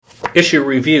Issue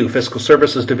Review, Fiscal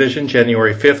Services Division,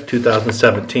 January 5,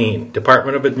 2017.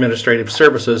 Department of Administrative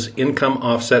Services Income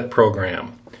Offset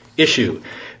Program. Issue.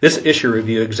 This issue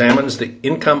review examines the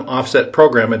income offset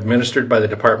program administered by the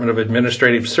Department of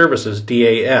Administrative Services,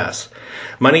 DAS.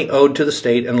 Money owed to the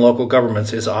state and local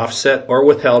governments is offset or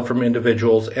withheld from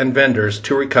individuals and vendors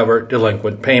to recover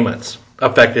delinquent payments.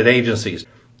 Affected agencies: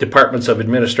 Departments of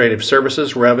Administrative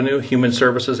Services, Revenue, Human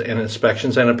Services and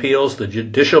Inspections and Appeals, the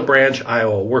Judicial Branch,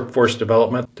 Iowa Workforce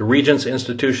Development, the Regents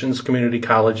Institutions, Community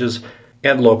Colleges,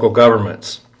 and local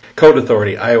governments. Code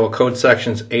Authority, Iowa Code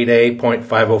Sections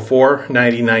 8A.504,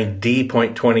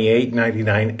 99D.28,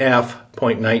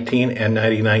 99F.19, and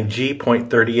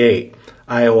 99G.38.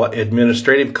 Iowa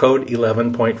Administrative Code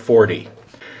 11.40.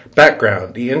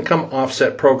 Background: the Income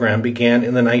Offset Program began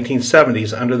in the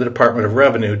 1970s under the Department of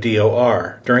Revenue,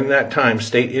 DOR. During that time,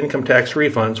 state income tax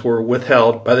refunds were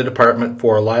withheld by the department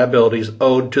for liabilities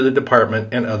owed to the department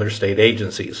and other state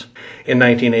agencies. In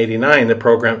 1989, the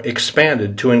program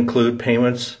expanded to include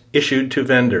payments issued to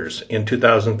vendors. In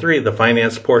 2003, the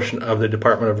finance portion of the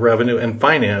Department of Revenue and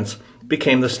Finance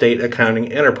became the State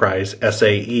Accounting Enterprise,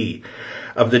 SAE,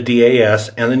 of the DAS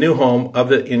and the new home of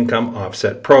the Income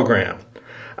Offset Program.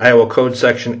 Iowa Code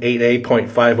Section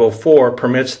 8A.504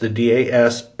 permits the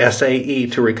DAS SAE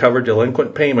to recover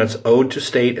delinquent payments owed to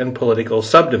state and political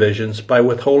subdivisions by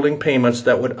withholding payments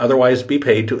that would otherwise be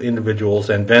paid to individuals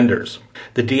and vendors.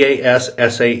 The DAS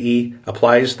SAE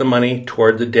applies the money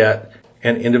toward the debt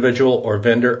an individual or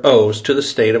vendor owes to the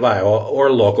state of Iowa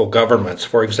or local governments.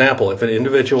 For example, if an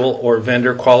individual or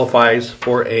vendor qualifies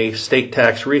for a state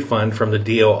tax refund from the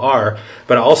DOR,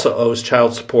 but also owes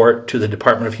child support to the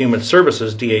Department of Human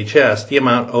Services, DHS, the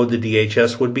amount owed the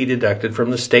DHS would be deducted from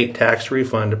the state tax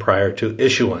refund prior to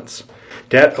issuance.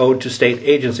 Debt owed to state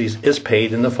agencies is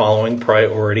paid in the following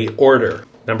priority order.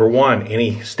 Number 1,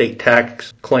 any state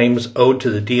tax claims owed to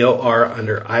the DOR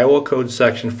under Iowa Code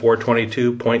Section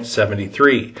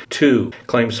 422.73. 2,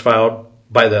 claims filed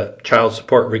by the Child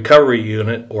Support Recovery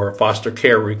Unit or Foster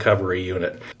Care Recovery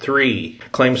Unit. 3,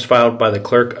 claims filed by the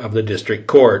Clerk of the District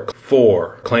Court.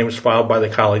 4, claims filed by the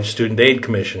College Student Aid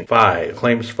Commission. 5,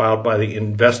 claims filed by the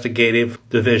Investigative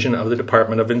Division of the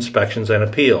Department of Inspections and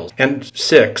Appeals. And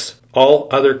 6, all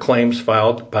other claims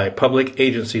filed by public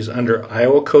agencies under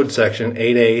Iowa Code Section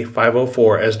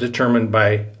 8A.504 as determined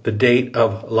by the date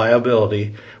of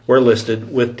liability were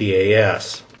listed with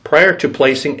DAS. Prior to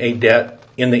placing a debt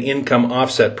in the Income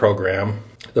Offset Program,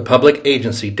 the public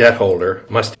agency debt holder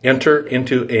must enter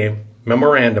into a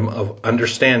Memorandum of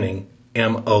Understanding,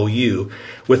 MOU,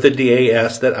 with the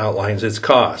DAS that outlines its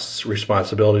costs,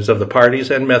 responsibilities of the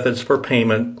parties, and methods for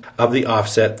payment of the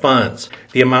offset funds.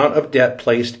 The amount of debt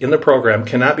placed in the program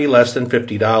cannot be less than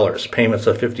 $50. Payments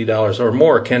of $50 or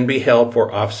more can be held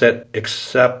for offset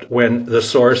except when the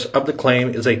source of the claim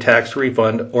is a tax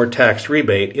refund or tax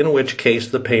rebate, in which case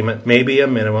the payment may be a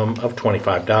minimum of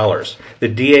 $25. The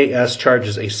DAS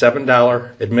charges a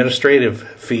 $7 administrative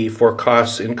fee for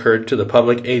costs incurred to the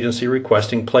public agency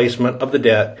requesting placement of the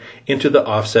debt into the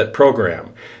offset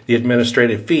program. The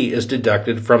administrative fee is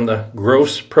deducted from the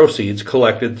gross proceeds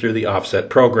collected through the offset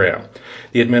program.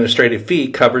 The administrative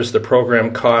fee covers the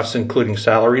program costs including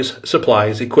salaries,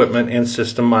 supplies, equipment, and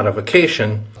system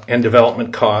modification, and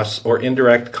development costs or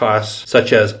indirect costs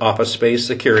such as office space,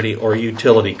 security, or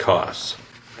utility costs.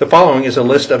 The following is a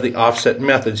list of the offset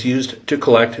methods used to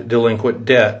collect delinquent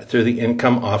debt through the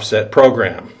Income Offset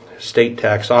Program. State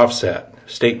tax offset.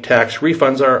 State tax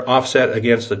refunds are offset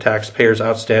against the taxpayer's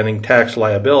outstanding tax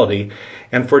liability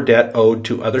and for debt owed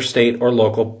to other state or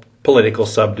local political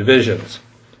subdivisions.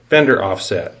 Vendor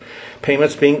offset.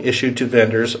 Payments being issued to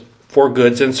vendors for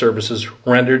goods and services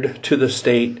rendered to the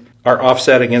state are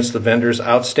offset against the vendor's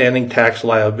outstanding tax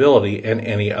liability and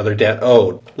any other debt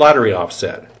owed. Lottery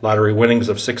offset. Lottery winnings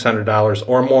of $600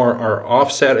 or more are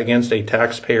offset against a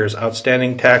taxpayer's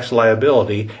outstanding tax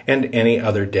liability and any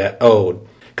other debt owed.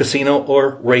 Casino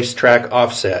or racetrack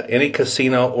offset. Any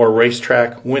casino or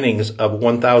racetrack winnings of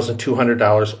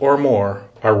 $1,200 or more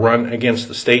are run against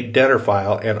the state debtor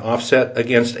file and offset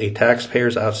against a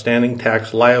taxpayer's outstanding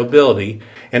tax liability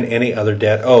and any other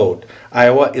debt owed.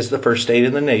 Iowa is the first state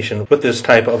in the nation with this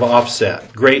type of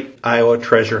offset. Great Iowa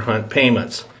Treasure Hunt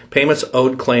payments. Payments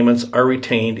owed claimants are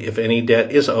retained if any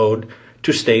debt is owed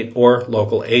to state or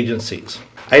local agencies.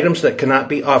 Items that cannot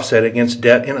be offset against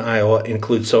debt in Iowa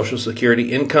include Social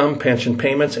Security income, pension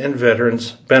payments, and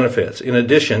veterans benefits. In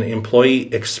addition,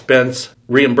 employee expense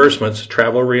reimbursements,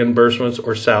 travel reimbursements,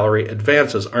 or salary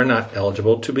advances are not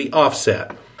eligible to be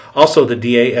offset. Also, the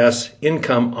DAS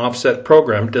Income Offset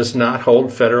Program does not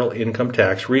hold federal income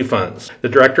tax refunds. The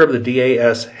director of the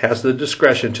DAS has the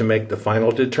discretion to make the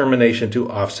final determination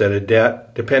to offset a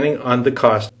debt, depending on the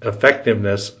cost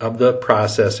effectiveness of the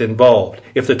process involved.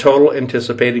 If the total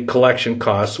anticipated collection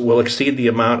costs will exceed the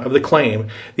amount of the claim,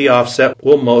 the offset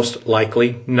will most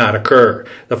likely not occur.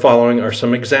 The following are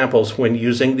some examples when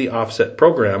using the offset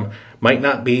program might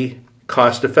not be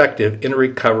cost effective in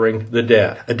recovering the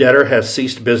debt. A debtor has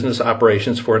ceased business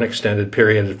operations for an extended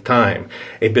period of time.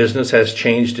 A business has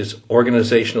changed its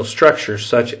organizational structure,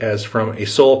 such as from a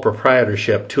sole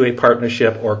proprietorship to a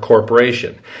partnership or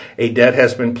corporation. A debt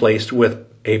has been placed with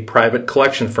a private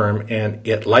collection firm, and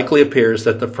it likely appears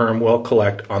that the firm will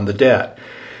collect on the debt.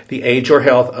 The age or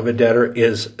health of a debtor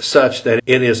is such that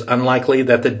it is unlikely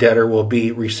that the debtor will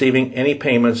be receiving any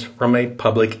payments from a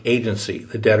public agency.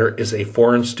 The debtor is a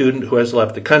foreign student who has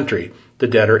left the country. The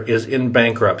debtor is in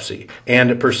bankruptcy.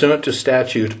 And pursuant to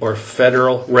statute or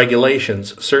federal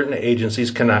regulations, certain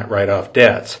agencies cannot write off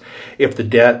debts. If the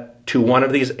debt to one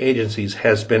of these agencies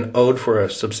has been owed for a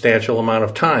substantial amount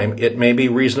of time, it may be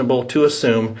reasonable to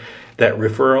assume that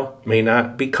referral may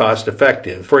not be cost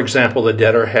effective. For example, the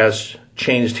debtor has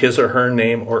changed his or her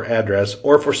name or address,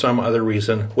 or for some other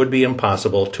reason would be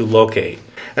impossible to locate.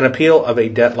 An appeal of a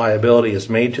debt liability is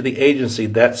made to the agency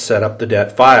that set up the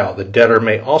debt file. The debtor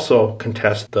may also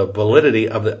contest the validity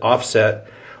of the offset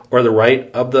or the right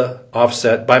of the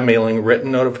offset by mailing written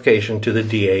notification to the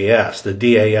DAS. The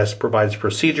DAS provides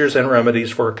procedures and remedies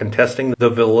for contesting the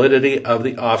validity of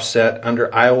the offset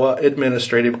under Iowa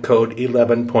Administrative Code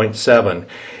 11.7.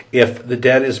 If the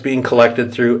debt is being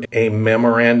collected through a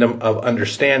Memorandum of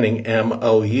Understanding,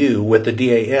 MOU, with the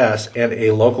DAS and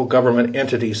a local government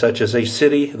entity such as a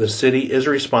city, the city is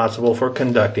responsible for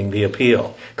conducting the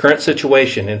appeal. Current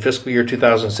situation: in fiscal year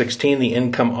 2016, the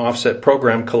Income Offset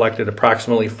Program collected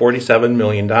approximately $47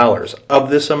 million. Of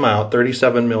this amount,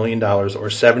 $37 million, or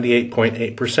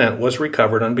 78.8%, was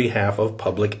recovered on behalf of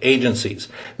public agencies.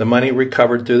 The money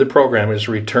recovered through the program is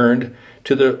returned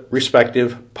to the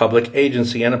respective public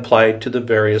agency and applied to the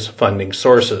various funding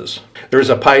sources. There is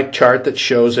a pie chart that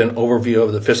shows an overview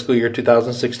of the fiscal year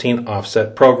 2016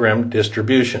 offset program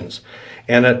distributions,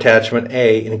 and attachment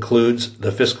A includes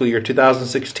the fiscal year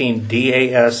 2016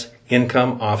 DAS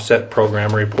Income Offset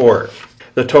Program report.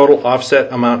 The total offset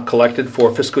amount collected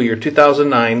for fiscal year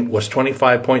 2009 was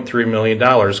 $25.3 million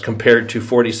compared to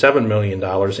 $47 million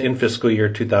in fiscal year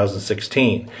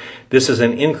 2016. This is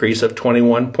an increase of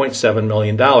 $21.7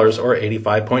 million, or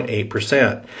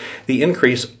 85.8%. The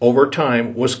increase over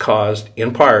time was caused,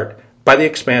 in part, by the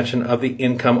expansion of the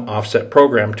Income Offset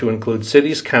Program to include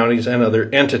cities, counties, and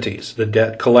other entities. The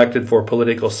debt collected for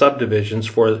political subdivisions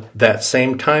for that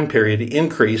same time period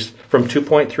increased from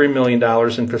 $2.3 million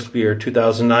in fiscal year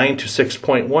 2009 to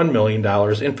 $6.1 million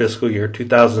in fiscal year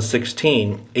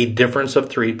 2016, a difference of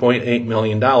 $3.8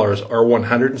 million, or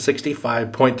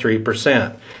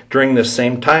 165.3%. During this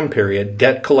same time period,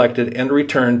 debt collected and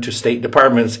returned to state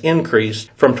departments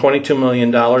increased from $22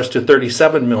 million to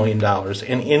 $37 million,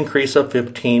 an increase of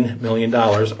 $15 million,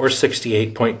 or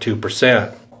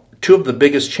 68.2%. Two of the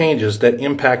biggest changes that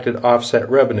impacted offset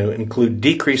revenue include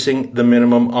decreasing the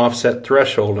minimum offset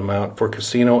threshold amount for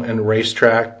casino and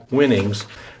racetrack winnings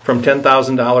from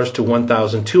 $10,000 to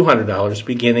 $1,200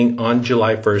 beginning on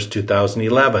July 1,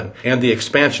 2011, and the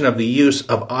expansion of the use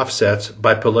of offsets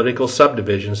by political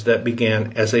subdivisions that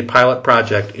began as a pilot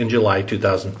project in July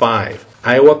 2005.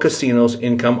 Iowa Casinos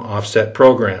Income Offset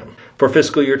Program. For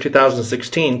fiscal year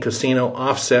 2016, casino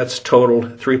offsets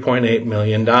totaled $3.8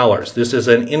 million. This is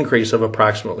an increase of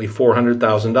approximately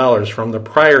 $400,000 from the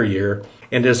prior year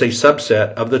and is a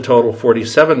subset of the total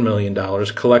 $47 million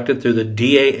collected through the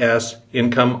DAS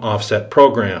Income Offset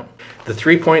Program. The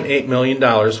 $3.8 million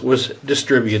was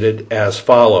distributed as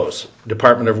follows: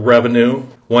 Department of Revenue,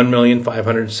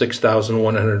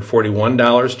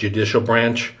 $1,506,141, Judicial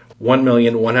Branch,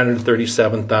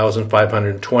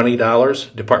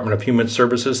 $1,137,520, Department of Human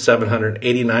Services,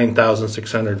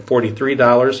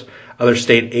 $789,643, other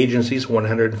state agencies,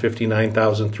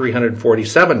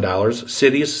 $159,347,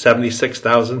 cities,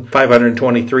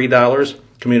 $76,523,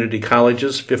 community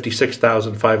colleges,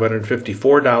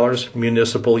 $56,554,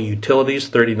 municipal utilities,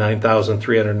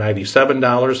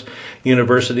 $39,397,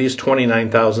 universities,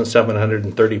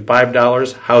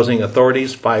 $29,735, housing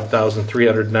authorities,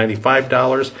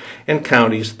 $5,395, and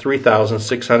counties,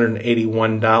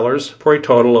 $3,681, for a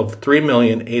total of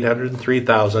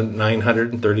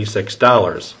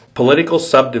 $3,803,936. Political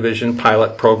Subdivision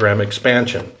Pilot Program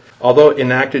Expansion. Although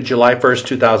enacted July 1,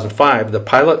 2005, the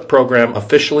pilot program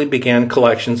officially began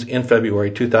collections in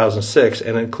February 2006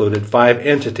 and included 5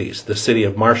 entities: the City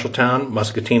of Marshalltown,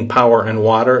 Muscatine Power and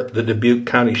Water, the Dubuque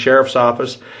County Sheriff's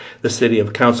Office, the City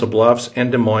of Council Bluffs,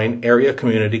 and Des Moines Area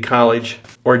Community College,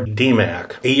 or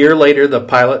DMACC. A year later, the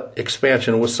pilot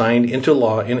expansion was signed into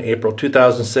law in April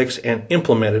 2006 and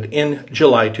implemented in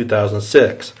July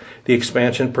 2006. The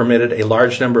expansion permitted a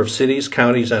large number of cities,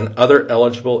 counties, and other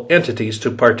eligible entities to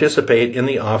participate in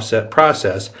the offset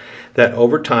process that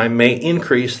over time may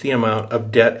increase the amount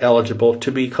of debt eligible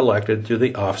to be collected through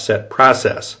the offset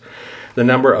process. The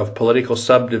number of political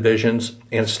subdivisions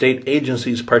and state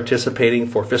agencies participating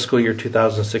for fiscal year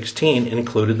 2016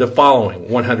 included the following: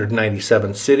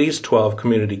 197 cities, 12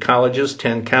 community colleges,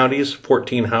 10 counties,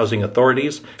 14 housing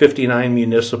authorities, 59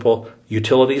 municipal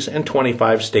utilities, and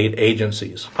 25 state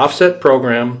agencies. Offset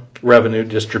program revenue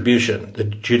distribution. The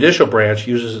judicial branch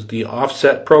uses the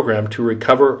offset program to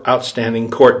recover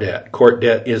outstanding court debt. Court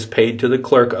debt is paid to the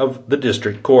clerk of the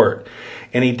district court.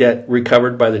 Any debt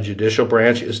recovered by the judicial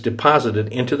branch is deposited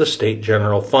into the state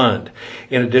general fund.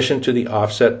 In addition to the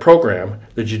offset program,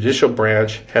 the judicial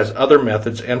branch has other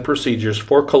methods and procedures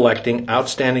for collecting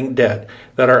outstanding debt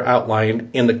that are outlined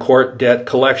in the Court Debt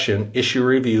Collection Issue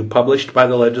Review published by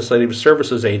the Legislative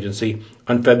Services Agency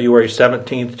on February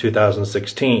 17,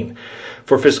 2016.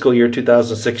 For fiscal year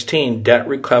 2016, debt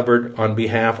recovered on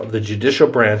behalf of the judicial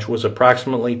branch was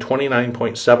approximately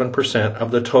 29.7%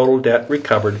 of the total debt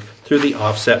recovered through the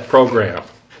offset program.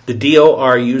 The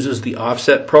DOR uses the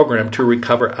offset program to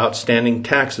recover outstanding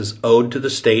taxes owed to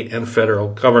the state and federal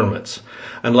governments.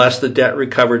 Unless the debt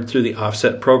recovered through the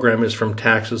offset program is from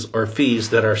taxes or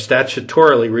fees that are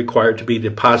statutorily required to be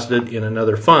deposited in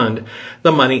another fund,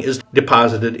 the money is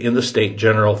deposited in the state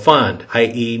general fund,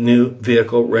 i.e., new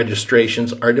vehicle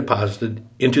registrations are deposited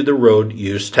into the road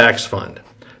use tax fund.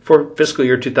 For fiscal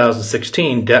year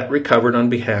 2016, debt recovered on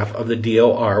behalf of the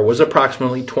DOR was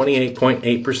approximately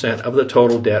 28.8% of the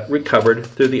total debt recovered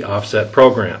through the offset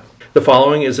program. The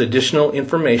following is additional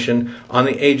information on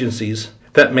the agencies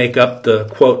that make up the,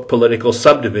 quote, political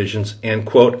subdivisions and,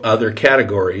 quote, other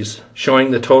categories, showing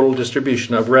the total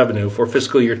distribution of revenue for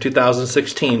fiscal year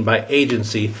 2016 by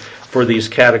agency for these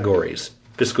categories.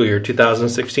 Fiscal year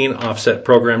 2016 offset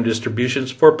program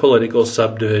distributions for political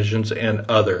subdivisions and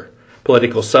other.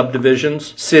 Political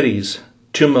subdivisions: cities,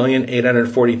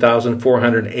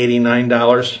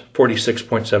 $2,840,489,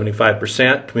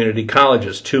 46.75%. Community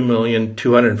colleges,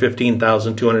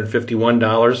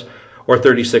 $2,215,251, or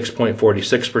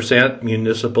 36.46%.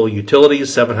 Municipal utilities,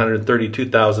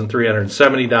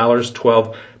 $732,370,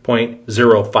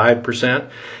 12.05%.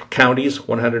 Counties,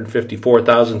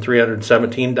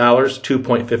 $154,317,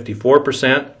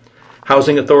 2.54%.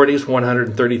 Housing authorities,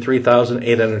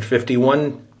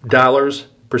 $133,851,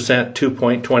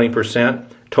 2.20%.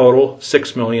 Total,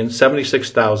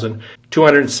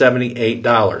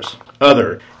 $6,076,278.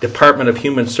 Other: Department of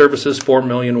Human Services,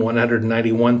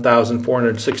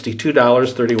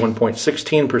 $4,191,462,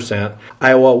 31.16%.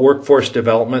 Iowa Workforce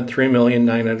Development,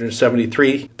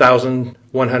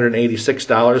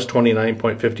 $3,973,186,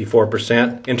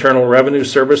 29.54%. Internal Revenue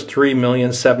Service,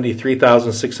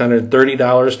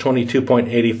 $3,073,630,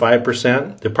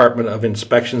 22.85%. Department of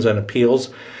Inspections and Appeals,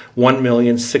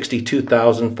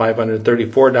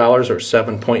 $1,062,534, or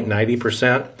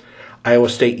 7.90%. Iowa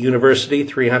State University,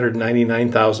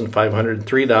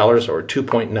 $399,503, or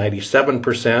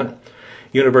 2.97%.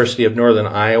 University of Northern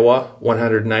Iowa,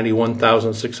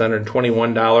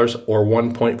 $191,621, or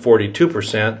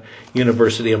 1.42%.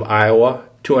 University of Iowa,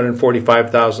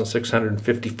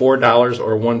 $245,654,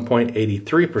 or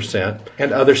 1.83%,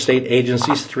 and other state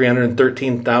agencies,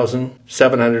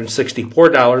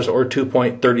 $313,764, or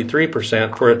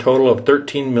 2.33%, for a total of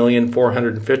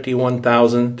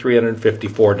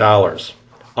 $13,451,354.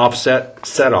 Offset,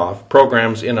 set-off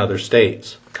programs in other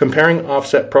states. Comparing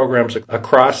offset programs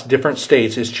across different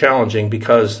states is challenging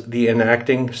because the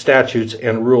enacting statutes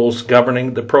and rules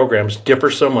governing the programs differ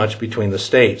so much between the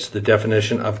states. The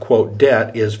definition of, quote,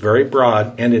 debt is very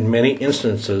broad, and in many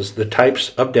instances, the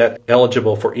types of debt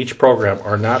eligible for each program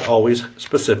are not always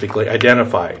specifically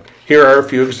identified. Here are a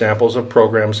few examples of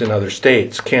programs in other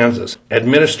states. Kansas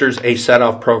administers a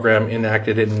set-off program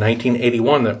enacted in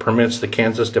 1981 that permits the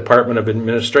Kansas Department of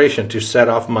Administration to set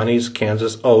off monies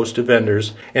Kansas owes to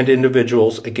vendors and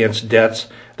individuals against debts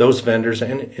those vendors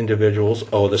and individuals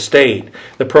owe the state.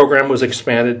 The program was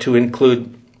expanded to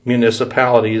include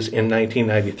municipalities in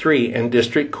 1993 and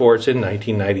district courts in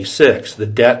 1996. The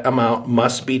debt amount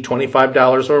must be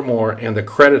 $25 or more, and the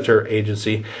creditor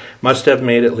agency must have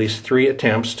made at least 3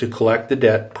 attempts to collect the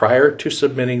debt prior to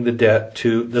submitting the debt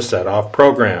to the set-off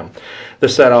program. The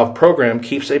set-off program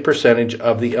keeps a percentage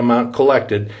of the amount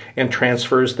collected and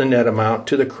transfers the net amount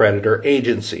to the creditor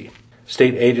agency.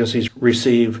 State agencies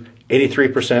receive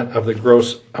 83% of the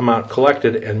gross amount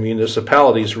collected, and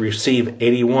municipalities receive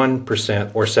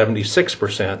 81% or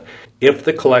 76% if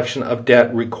the collection of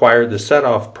debt required the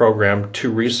set-off program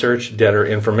to research debtor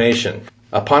information.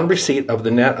 Upon receipt of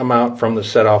the net amount from the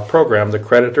set-off program, the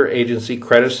creditor agency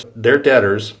credits their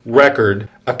debtor's record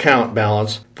account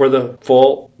balance for the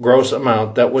full gross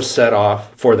amount that was set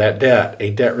off for that debt.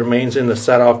 A debt remains in the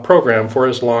set-off program for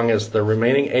as long as the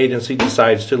remaining agency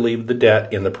decides to leave the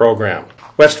debt in the program.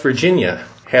 West Virginia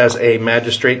has a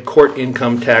magistrate court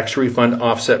income tax refund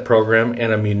offset program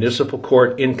and a municipal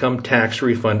court income tax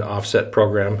refund offset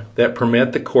program that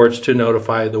permit the courts to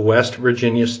notify the West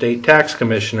Virginia State Tax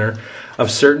Commissioner of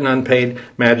certain unpaid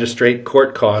magistrate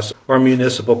court costs or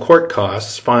municipal court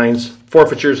costs, fines,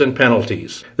 forfeitures, and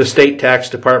penalties. The state tax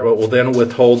department will then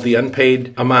withhold the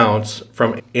unpaid amounts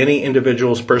from any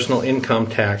individual's personal income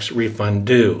tax refund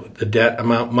due. The debt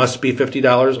amount must be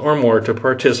 $50 or more to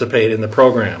participate in the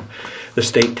program. The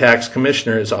state tax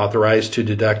commissioner is authorized to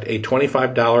deduct a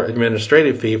 $25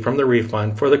 administrative fee from the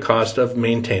refund for the cost of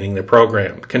maintaining the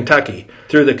program. Kentucky,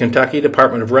 through the Kentucky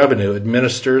Department of Revenue,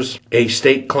 administers a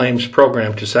state claims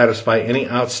program to satisfy any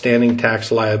outstanding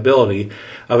tax liability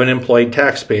of an employed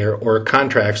taxpayer or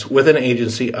contracts with an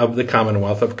agency of the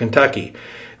Commonwealth of Kentucky.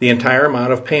 The entire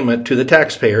amount of payment to the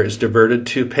taxpayer is diverted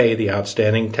to pay the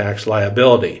outstanding tax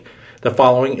liability. The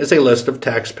following is a list of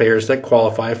taxpayers that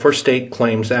qualify for state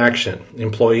claims action.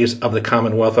 Employees of the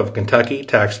Commonwealth of Kentucky,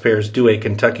 taxpayers due a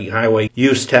Kentucky highway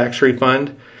use tax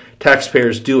refund,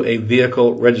 taxpayers due a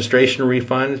vehicle registration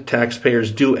refund,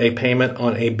 taxpayers due a payment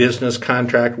on a business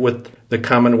contract with the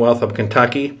Commonwealth of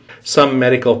Kentucky, some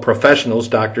medical professionals,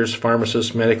 doctors,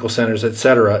 pharmacists, medical centers,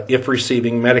 etc., if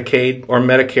receiving Medicaid or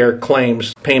Medicare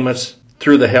claims payments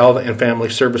through the Health and Family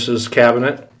Services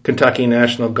Cabinet, Kentucky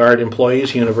National Guard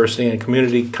employees, university and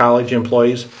community college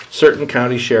employees, certain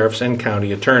county sheriffs, and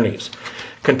county attorneys.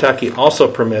 Kentucky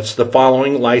also permits the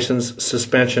following license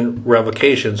suspension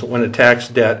revocations when a tax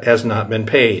debt has not been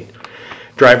paid: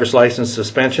 driver's license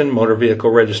suspension, motor vehicle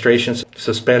registration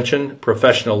suspension,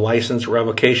 professional license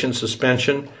revocation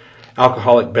suspension,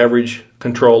 alcoholic beverage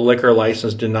control liquor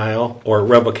license denial or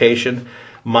revocation,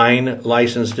 mine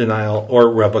license denial or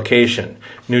revocation.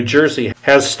 New Jersey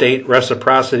has state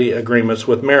reciprocity agreements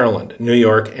with Maryland, New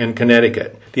York, and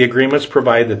Connecticut. The agreements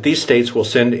provide that these states will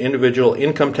send individual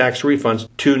income tax refunds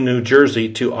to New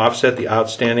Jersey to offset the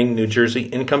outstanding New Jersey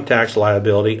income tax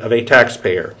liability of a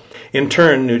taxpayer. In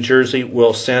turn, New Jersey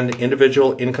will send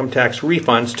individual income tax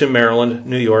refunds to Maryland,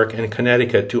 New York, and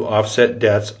Connecticut to offset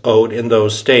debts owed in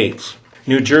those states.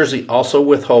 New Jersey also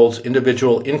withholds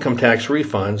individual income tax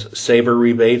refunds, saver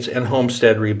rebates, and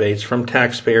homestead rebates from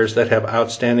taxpayers that have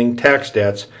outstanding tax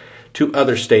debts to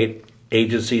other state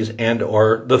agencies and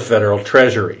or the federal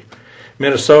treasury.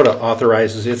 Minnesota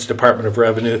authorizes its Department of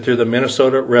Revenue through the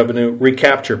Minnesota Revenue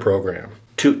Recapture Program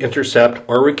to intercept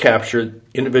or recapture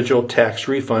individual tax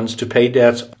refunds to pay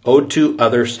debts owed to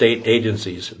other state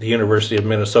agencies, the University of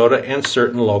Minnesota, and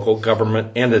certain local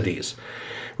government entities.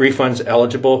 Refunds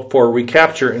eligible for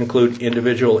recapture include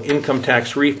individual income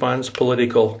tax refunds,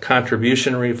 political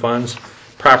contribution refunds,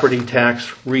 property tax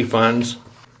refunds,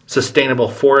 sustainable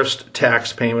forest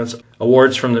tax payments,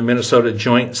 awards from the Minnesota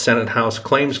Joint Senate-House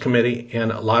Claims Committee,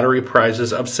 and lottery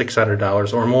prizes of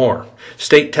 $600 or more.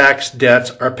 State tax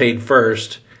debts are paid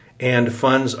first, and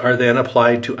funds are then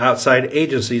applied to outside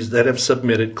agencies that have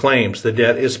submitted claims. The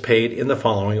debt is paid in the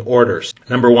following orders: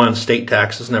 Number 1, state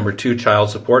taxes. Number 2, child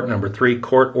support. Number 3,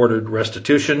 court-ordered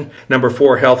restitution. Number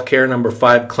 4, health care. Number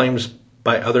 5, claims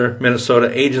by other Minnesota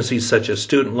agencies such as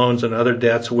student loans and other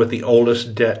debts with the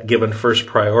oldest debt given first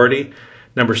priority.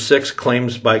 Number 6,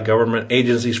 claims by government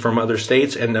agencies from other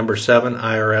states. And number 7,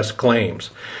 IRS claims.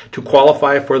 To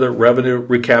qualify for the Revenue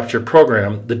Recapture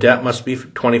Program, the debt must be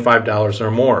 $25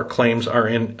 or more. Claims are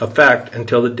in effect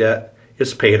until the debt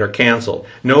is paid or canceled.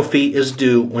 No fee is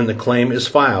due when the claim is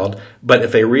filed, but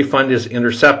if a refund is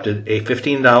intercepted, a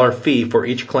 $15 fee for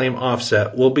each claim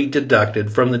offset will be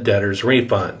deducted from the debtor's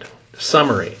refund.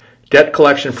 Summary. Debt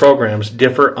collection programs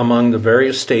differ among the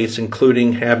various states,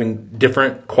 including having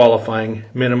different qualifying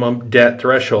minimum debt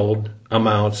threshold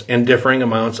amounts and differing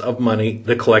amounts of money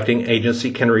the collecting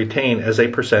agency can retain as a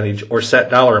percentage or set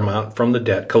dollar amount from the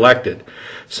debt collected.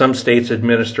 Some states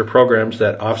administer programs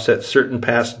that offset certain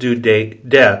past due date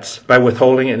debts by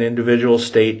withholding an individual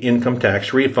state income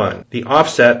tax refund. The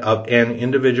offset of an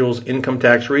individual's income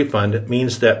tax refund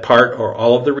means that part or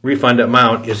all of the refund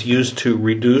amount is used to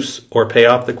reduce or pay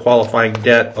off the qualifying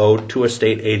debt owed to a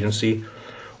state agency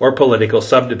or political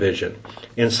subdivision.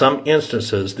 In some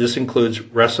instances, this includes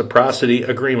reciprocity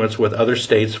agreements with other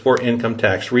states for income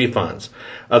tax refunds.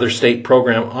 Other state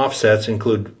program offsets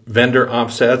include vendor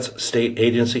offsets, state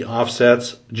agency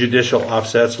offsets, judicial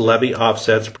offsets, levy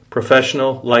offsets,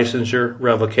 professional licensure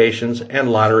revocations,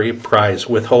 and lottery prize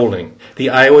withholding. The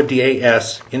Iowa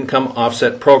DAS Income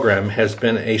Offset Program has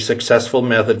been a successful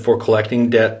method for collecting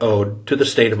debt owed to the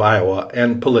state of Iowa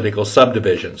and political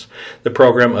subdivisions. The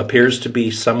program appears to be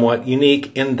somewhat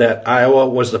unique in that Iowa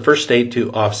was the first state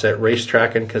to offset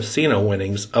racetrack and casino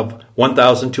winnings of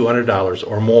 $1,200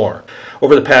 or more.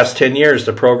 Over the past 10 years,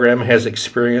 the program has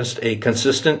experienced a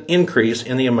consistent increase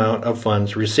in the amount of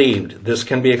funds received. This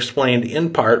can be explained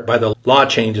in part by the law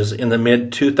changes in the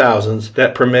mid-2000s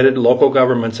that permitted local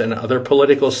governments and other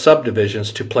political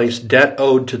subdivisions to place debt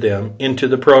owed to them into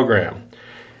the program.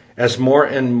 As more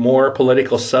and more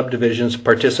political subdivisions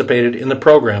participated in the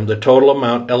program, the total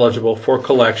amount eligible for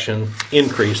collection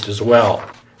increased as well.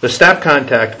 The staff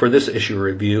contact for this issue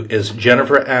review is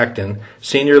Jennifer Acton,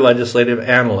 Senior Legislative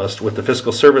Analyst with the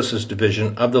Fiscal Services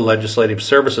Division of the Legislative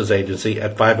Services Agency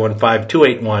at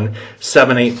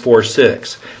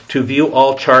 515-281-7846. To view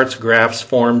all charts, graphs,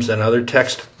 forms, and other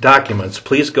text documents,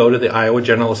 please go to the Iowa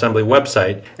General Assembly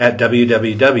website at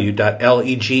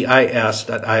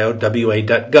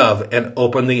www.legis.iowa.gov and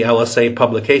open the LSA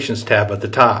Publications tab at the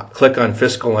top. Click on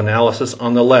Fiscal Analysis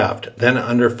on the left. Then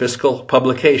under Fiscal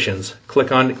Publications,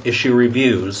 click on Issue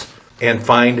Reviews and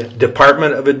find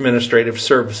Department of Administrative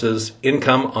Services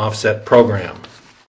Income Offset Program.